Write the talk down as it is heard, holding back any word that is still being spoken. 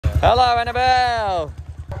Hello, Annabelle.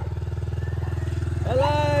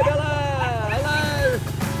 Hello, Bella. Hello.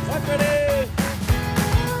 Hi, Pretty.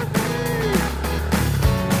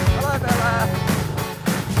 Hello, Bella.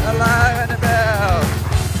 Hello, Annabelle.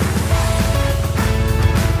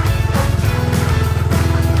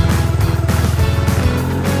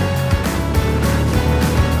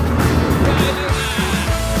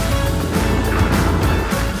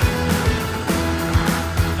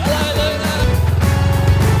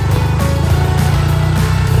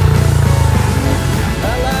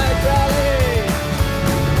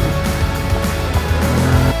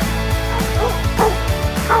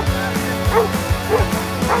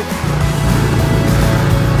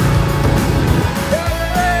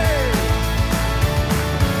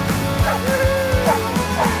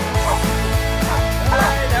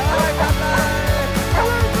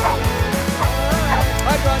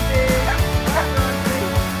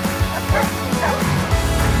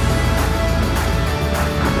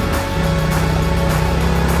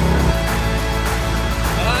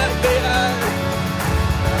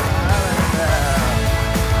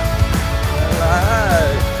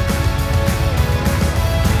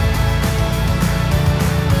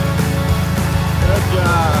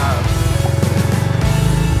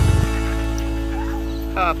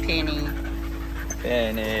 Oh, Penny.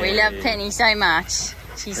 Penny. We love Penny so much.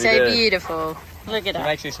 She's so beautiful. Look at her. It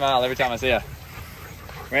makes me smile every time I see her.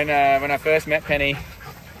 When I first met Penny,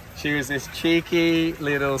 she was this cheeky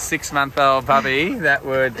little 6-month-old puppy that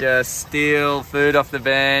would just steal food off the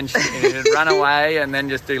bench and run away and then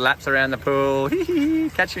just do laps around the pool.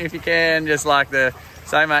 Catch me if you can. Just like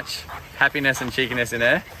so much happiness and cheekiness in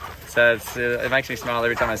her. So it makes me smile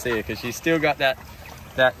every time I see her because she's still got that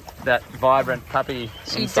vibrant puppy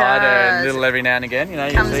inside her, and little every now and again, you know.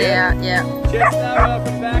 You comes out, yeah. Chester,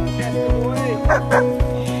 welcome back, Chester boy.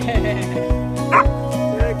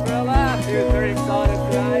 Big fella, he was very excited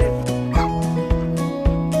today.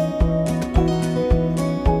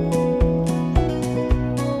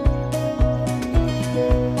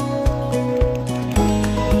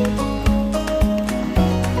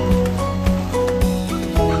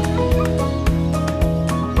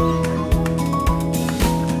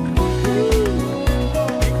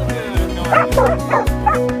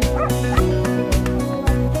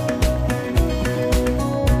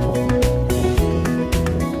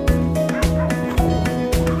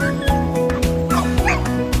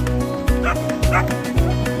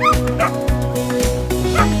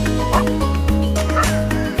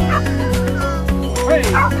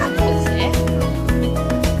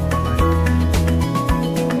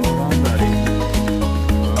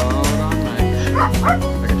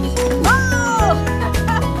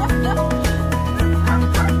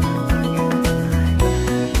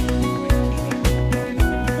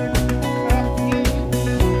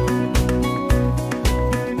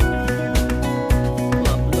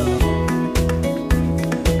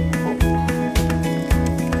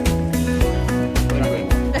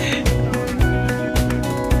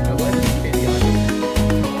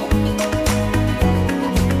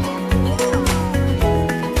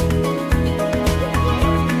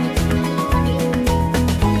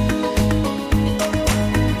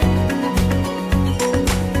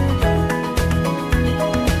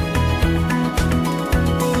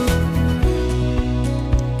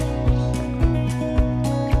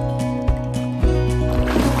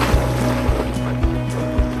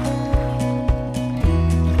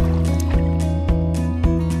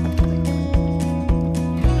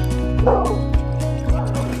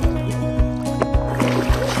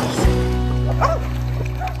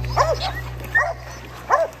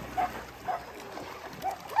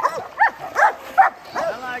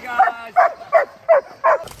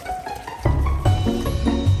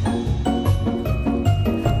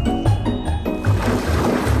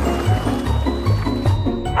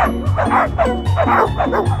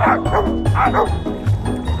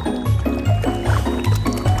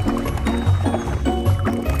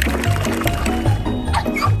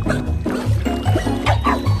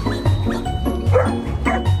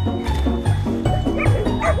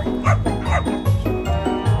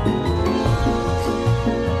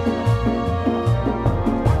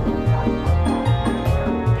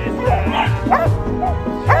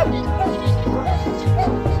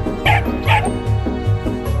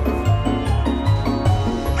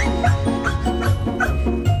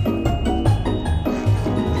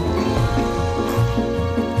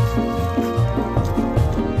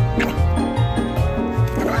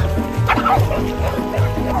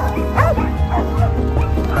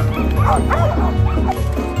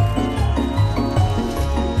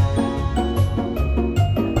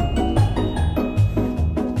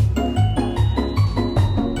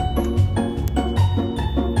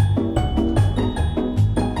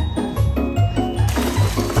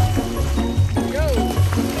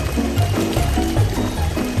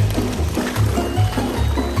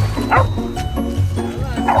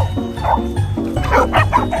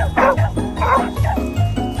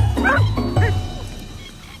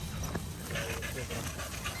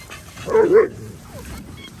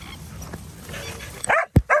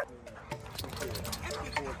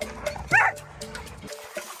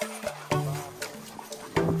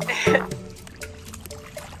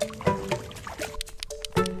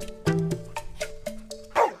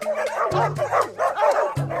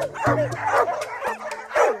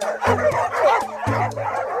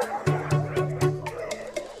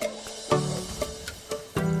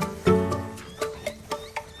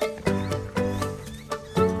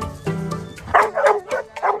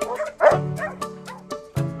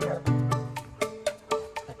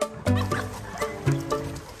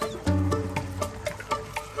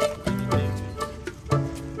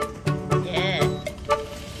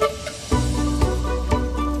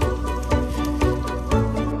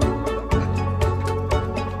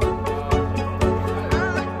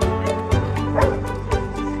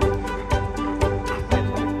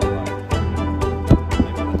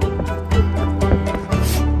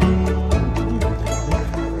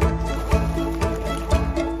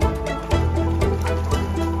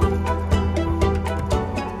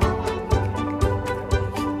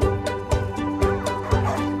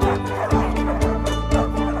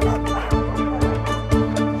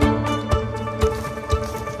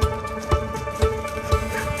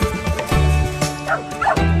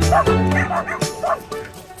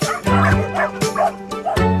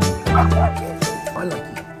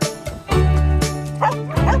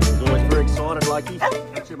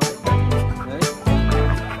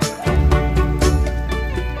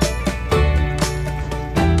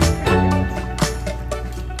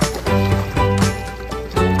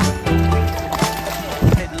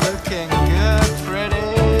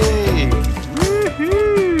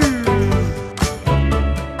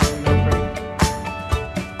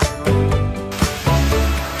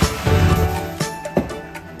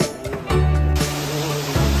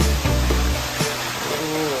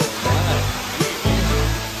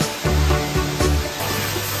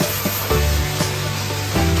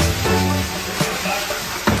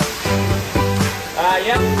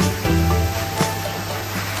 Yep.